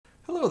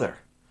Hello there.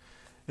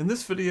 In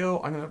this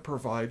video, I'm going to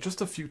provide just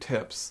a few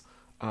tips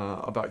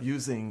about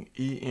using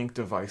e-ink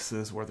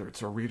devices, whether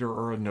it's a reader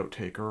or a note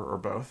taker or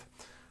both,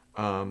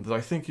 that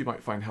I think you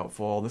might find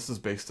helpful. This is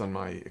based on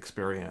my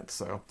experience,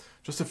 so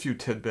just a few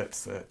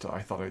tidbits that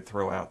I thought I'd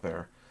throw out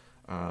there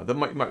that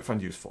you might find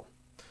useful.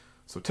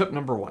 So tip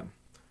number one,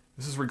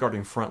 this is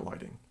regarding front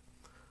lighting.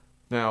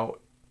 Now,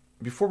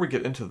 before we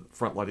get into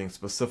front lighting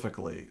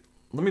specifically,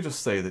 let me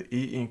just say that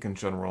e-ink in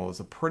general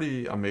is a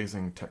pretty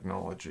amazing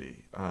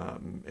technology.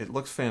 It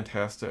looks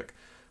fantastic,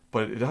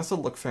 but it has to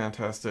look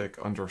fantastic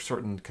under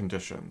certain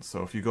conditions.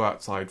 So if you go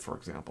outside, for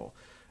example,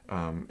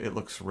 it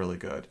looks really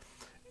good.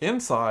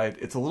 Inside,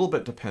 it's a little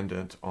bit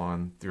dependent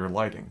on your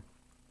lighting.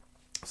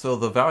 So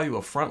the value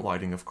of front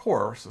lighting, of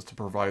course, is to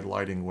provide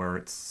lighting where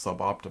it's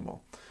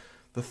suboptimal.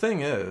 The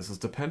thing is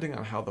depending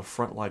on how the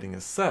front lighting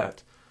is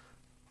set,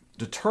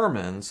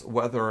 determines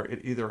whether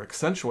it either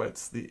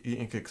accentuates the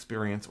e-ink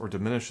experience or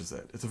diminishes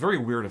it. It's a very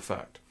weird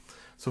effect.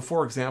 So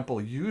for example,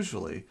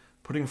 usually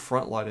putting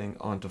front lighting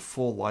onto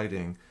full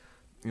lighting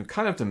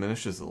kind of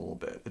diminishes it a little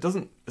bit.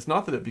 It's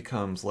not that it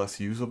becomes less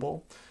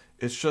usable,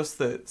 it's just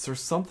that there's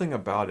something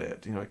about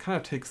it. It kind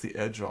of takes the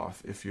edge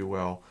off, if you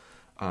will,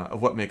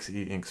 of what makes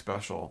e-ink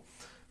special.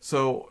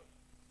 So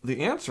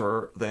the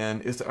answer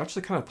then is to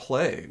actually kind of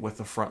play with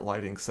the front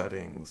lighting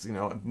settings,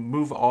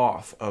 move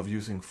off of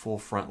using full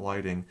front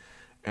lighting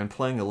and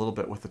playing a little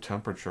bit with the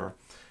temperature.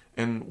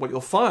 And what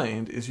you'll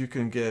find is you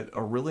can get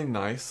a really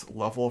nice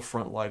level of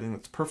front lighting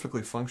that's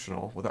perfectly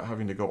functional without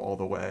having to go all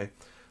the way,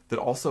 that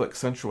also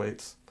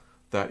accentuates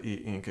that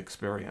e-ink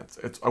experience.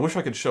 I wish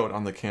I could show it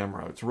on the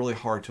camera. It's really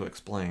hard to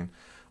explain,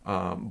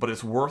 but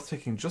it's worth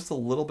taking just a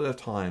little bit of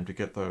time to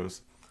get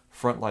those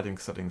front lighting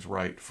settings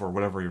right for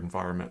whatever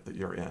environment that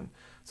you're in.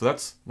 So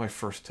that's my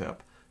first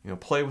tip.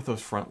 Play with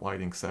those front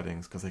lighting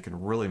settings because they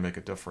can really make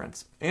a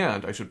difference.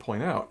 And I should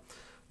point out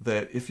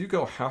that if you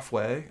go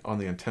halfway on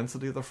the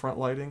intensity of the front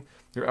lighting,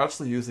 you're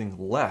actually using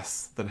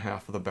less than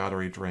half of the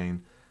battery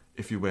drain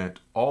if you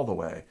went all the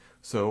way.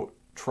 So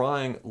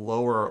trying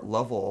lower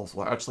levels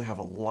will actually have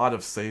a lot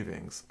of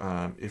savings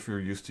if you're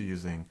used to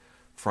using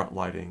front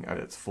lighting at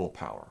its full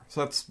power. So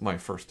that's my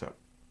first tip.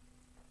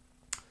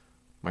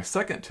 My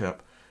second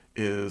tip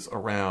is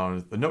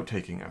around the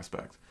note-taking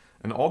aspect.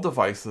 And all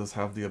devices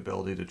have the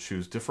ability to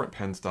choose different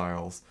pen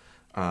styles,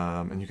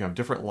 and you can have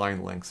different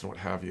line lengths and what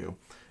have you.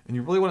 And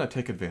you really want to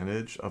take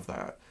advantage of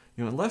that.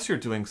 Unless you're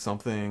doing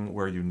something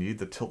where you need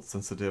the tilt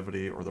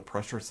sensitivity or the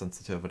pressure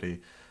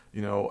sensitivity,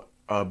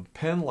 a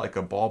pen like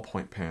a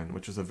ballpoint pen,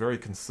 which is a very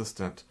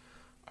consistent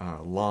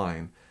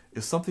line,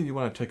 is something you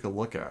want to take a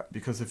look at.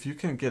 Because if you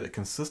can get a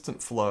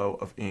consistent flow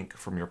of ink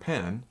from your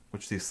pen,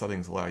 which these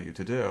settings allow you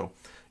to do,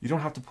 you don't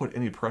have to put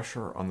any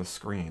pressure on the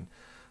screen.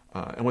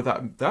 And what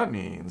that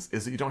means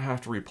is that you don't have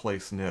to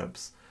replace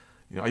nibs.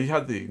 I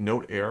had the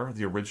Note Air,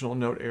 the original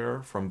Note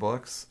Air from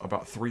books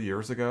about 3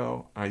 years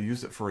ago. I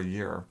used it for a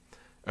year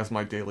as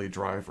my daily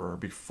driver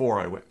before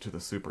I went to the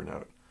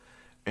Supernote.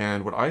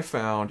 And what I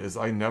found is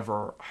I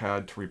never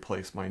had to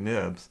replace my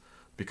nibs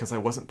because I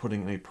wasn't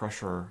putting any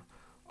pressure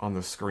on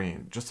the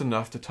screen. Just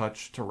enough to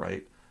touch to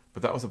write,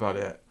 but that was about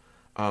it.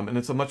 And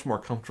it's a much more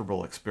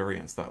comfortable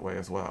experience that way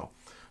as well.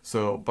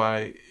 So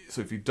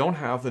if you don't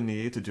have the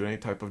need to do any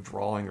type of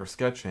drawing or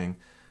sketching,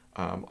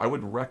 I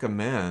would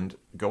recommend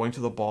going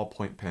to the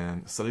ballpoint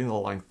pen, setting the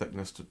line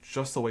thickness to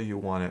just the way you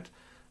want it,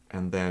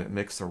 and then it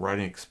makes the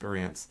writing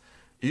experience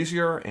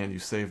easier and you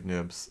save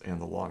nibs in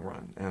the long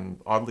run. And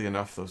oddly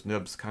enough, those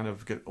nibs kind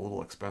of get a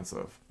little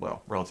expensive,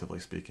 well, relatively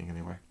speaking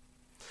anyway.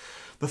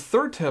 The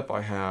third tip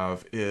I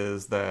have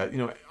is that,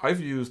 I've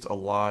used a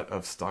lot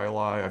of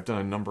styli. I've done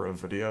a number of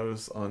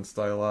videos on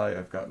styli.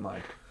 I've got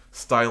my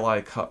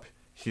styli cup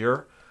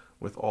here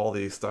with all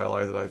the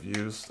styli that I've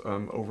used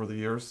over the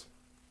years.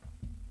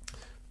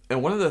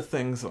 And one of the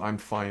things that I'm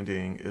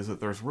finding is that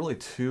there's really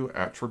two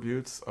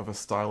attributes of a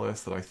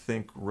stylus that I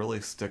think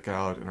really stick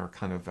out and are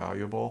kind of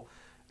valuable,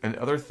 and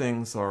other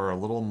things are a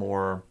little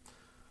more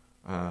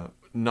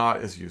not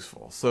as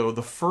useful. So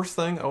the first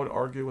thing I would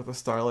argue with a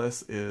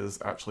stylus is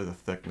actually the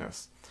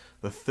thickness.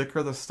 The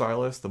thicker the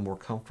stylus, the more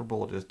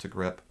comfortable it is to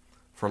grip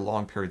for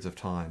long periods of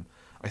time.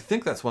 I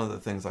think that's one of the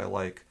things I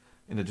like,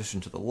 in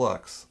addition to the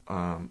looks,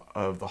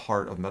 of the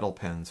Heart of Metal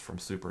pens from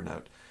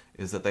Supernote,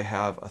 is that they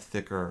have a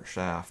thicker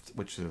shaft,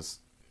 which is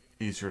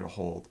easier to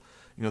hold.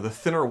 The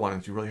thinner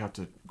ones, you really have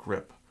to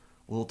grip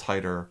a little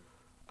tighter,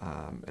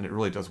 and it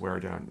really does wear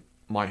down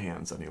my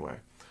hands anyway.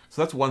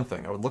 So that's one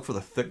thing. I would look for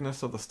the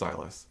thickness of the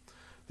stylus.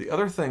 The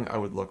other thing I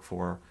would look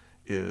for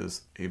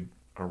is an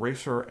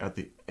eraser at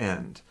the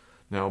end.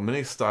 Now,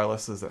 many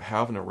styluses that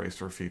have an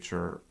eraser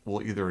feature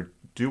will either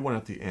do one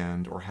at the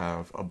end or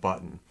have a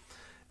button.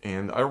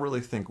 And I really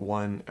think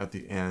one at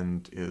the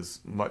end is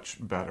much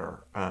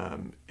better.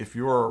 If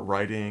you're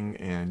writing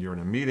and you're in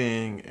a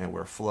meeting and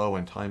where flow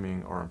and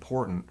timing are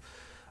important,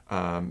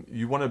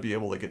 you want to be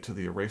able to get to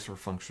the eraser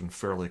function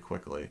fairly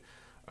quickly.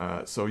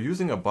 So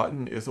using a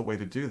button is a way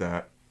to do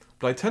that.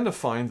 But I tend to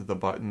find that the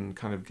button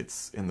kind of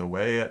gets in the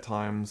way at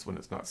times when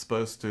it's not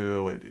supposed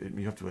to.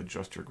 You have to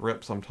adjust your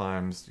grip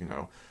sometimes,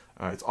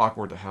 It's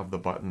awkward to have the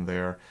button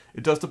there.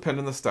 It does depend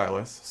on the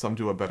stylus. Some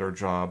do a better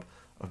job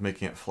of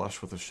making it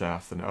flush with the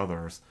shaft than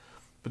others.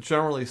 But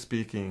generally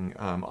speaking,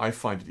 I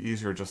find it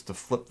easier just to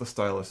flip the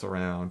stylus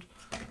around.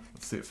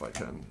 Let's see if I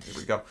can. Here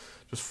we go.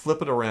 Just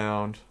flip it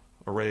around,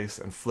 erase,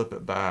 and flip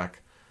it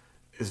back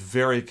is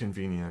very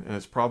convenient, and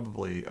it's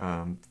probably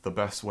the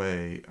best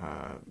way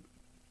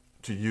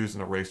to use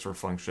an eraser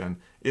function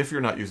if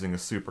you're not using a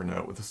super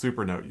note. With a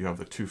super note, you have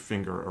the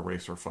 2-finger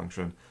eraser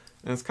function,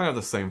 and it's kind of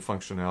the same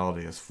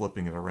functionality as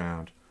flipping it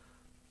around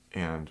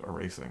and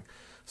erasing.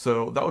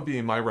 So that would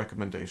be my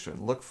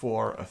recommendation. Look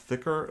for a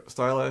thicker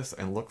stylus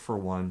and look for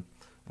one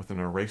with an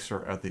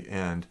eraser at the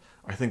end.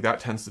 I think that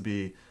tends to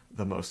be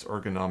the most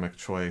ergonomic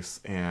choice,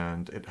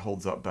 and it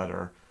holds up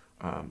better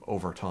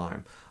over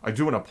time. I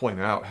do want to point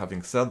out,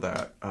 having said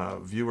that,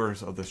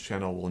 viewers of this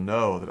channel will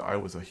know that I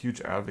was a huge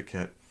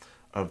advocate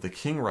of the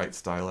King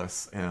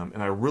stylus,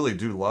 and I really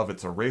do love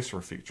its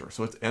eraser feature.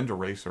 So its end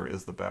eraser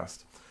is the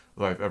best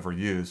that I've ever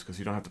used, because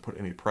you don't have to put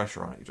any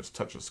pressure on it. You just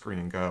touch the screen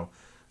and go.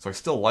 So I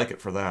still like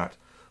it for that.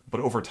 But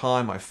over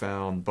time, I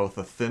found both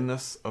the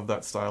thinness of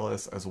that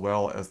stylus as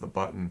well as the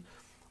button,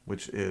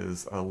 which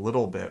is a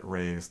little bit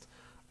raised.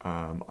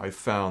 I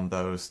found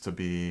those to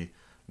be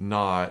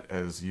not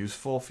as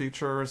useful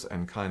features,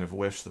 and kind of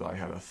wish that I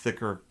had a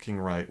thicker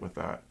King with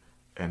that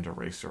end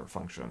eraser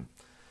function.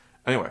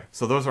 Anyway,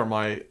 so those are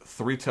my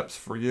 3 tips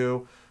for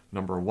you.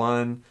 Number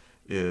 1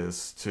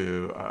 is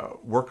to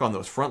work on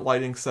those front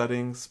lighting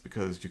settings,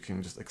 because you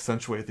can just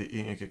accentuate the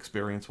e-ink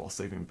experience while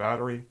saving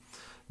battery.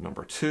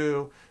 Number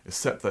 2 is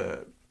set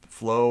the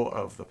flow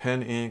of the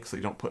pen ink so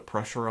you don't put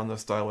pressure on the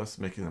stylus,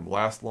 making them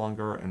last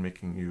longer and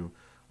making you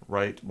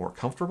write more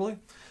comfortably.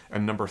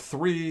 And number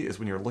 3 is,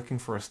 when you're looking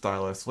for a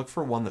stylus, look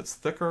for one that's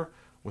thicker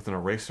with an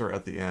eraser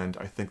at the end.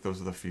 I think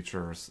those are the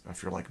features,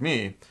 if you're like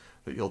me,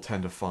 that you'll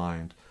tend to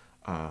find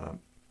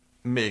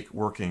make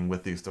working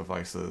with these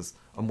devices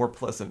a more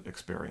pleasant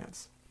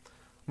experience.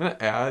 I'm going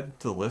to add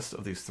to the list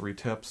of these 3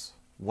 tips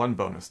one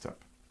bonus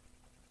tip.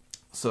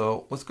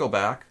 So let's go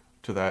back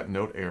to that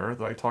Note Air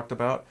that I talked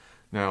about.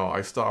 Now,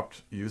 I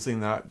stopped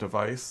using that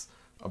device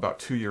about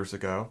 2 years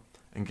ago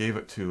and gave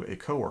it to a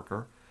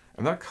coworker,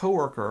 and that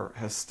coworker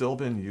has still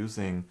been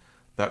using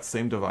that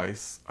same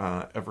device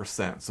ever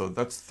since. So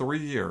that's 3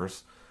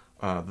 years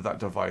that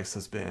device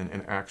has been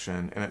in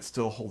action, and it's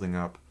still holding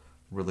up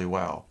really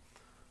well.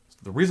 So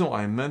the reason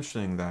why I'm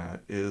mentioning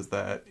that is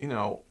that,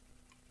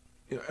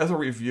 as a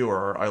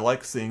reviewer, I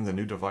like seeing the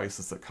new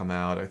devices that come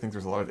out. I think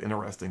there's a lot of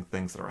interesting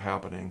things that are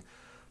happening.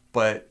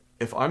 But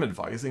if I'm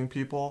advising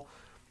people,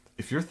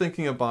 if you're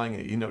thinking of buying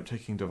an e-note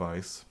taking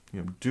device,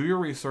 do your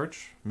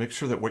research, make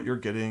sure that what you're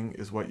getting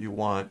is what you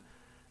want,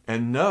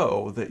 and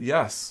know that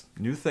yes,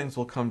 new things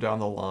will come down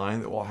the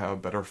line that will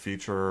have better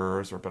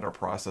features or better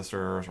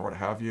processors or what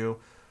have you,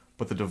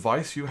 but the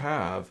device you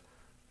have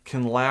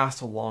can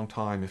last a long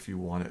time if you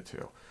want it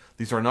to.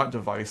 These are not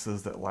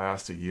devices that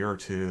last a year or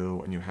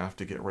 2 and you have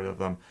to get rid of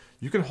them.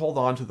 You can hold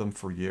on to them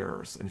for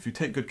years, and if you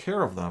take good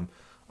care of them,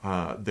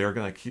 they're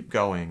going to keep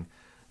going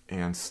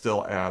and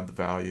still add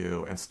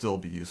value and still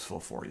be useful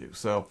for you.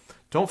 So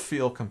don't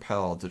feel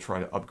compelled to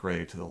try to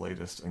upgrade to the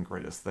latest and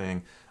greatest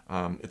thing.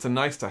 It's a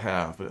nice to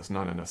have, but it's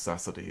not a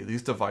necessity.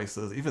 These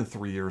devices, even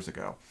 3 years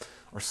ago,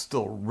 are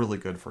still really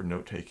good for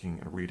note-taking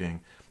and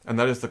reading, and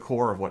that is the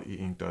core of what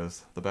e-ink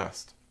does the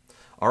best.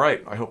 All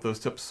right, I hope those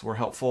tips were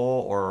helpful,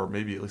 or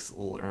maybe at least a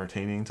little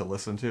entertaining to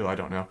listen to. I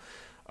don't know.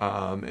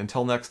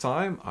 Until next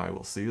time, I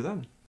will see you then.